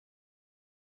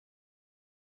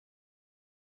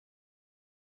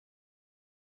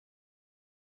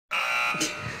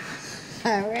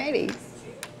Alrighty.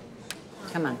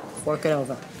 Come on, fork it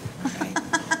over.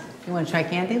 You want to try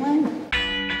Candyland?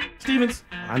 Stevens,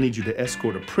 I need you to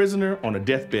escort a prisoner on a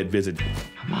deathbed visit.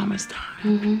 My mom is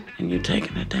dying, and you're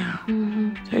taking her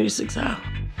down. 36 hours.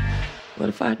 What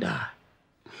if I die?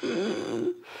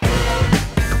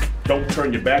 Don't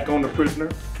turn your back on the prisoner.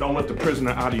 Don't let the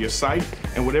prisoner out of your sight.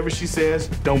 And whatever she says,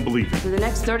 don't believe it. For the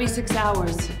next 36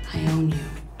 hours, I own you.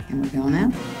 And we're going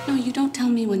out? No, you don't tell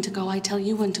me when to go. I tell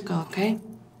you when to go, okay?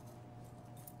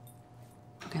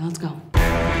 Okay, let's go.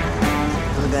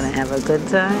 We're gonna have a good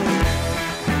time.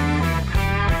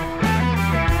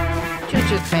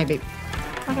 Just maybe.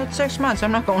 I got 6 months.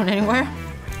 I'm not going anywhere.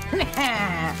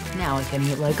 Now I can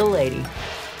eat like a lady.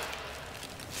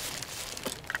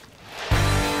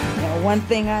 Now, one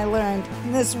thing I learned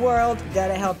in this world, you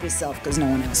gotta help yourself because no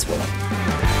one else will.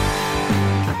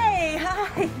 Hey,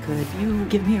 hi. Could you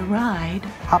give me a ride?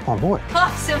 Hop on board.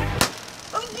 Awesome.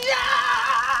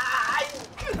 I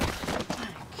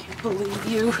can't believe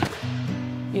you.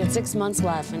 You had 6 months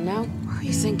left, and now, what are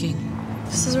you thinking?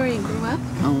 This is where you grew up?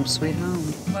 Home, sweet home.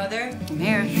 Mother, I'm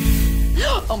here.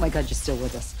 Oh my God, you're still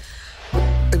with us.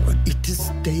 I want you to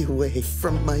stay away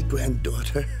from my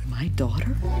granddaughter. My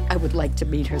daughter? I would like to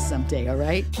meet her someday, all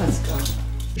right? Let's go.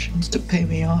 She wants to pay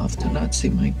me off to not see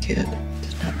my kid.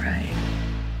 It's not right.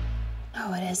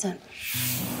 No, it isn't.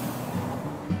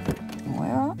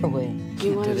 Where are we?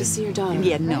 You wanted to see your daughter.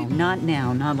 Yeah, no, not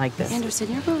now, not like this. Anderson,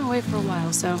 you're going away for a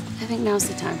while, so I think now's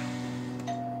the time.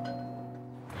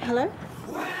 Hello?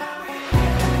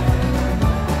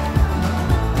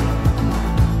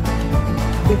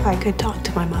 If I could talk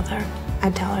to my mother,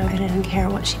 I'd tell her I didn't care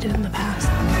what she did in the past.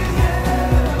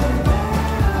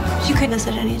 She could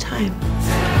visit any time.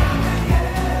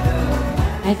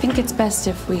 I think it's best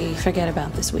if we forget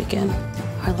about this weekend.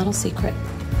 Our little secret.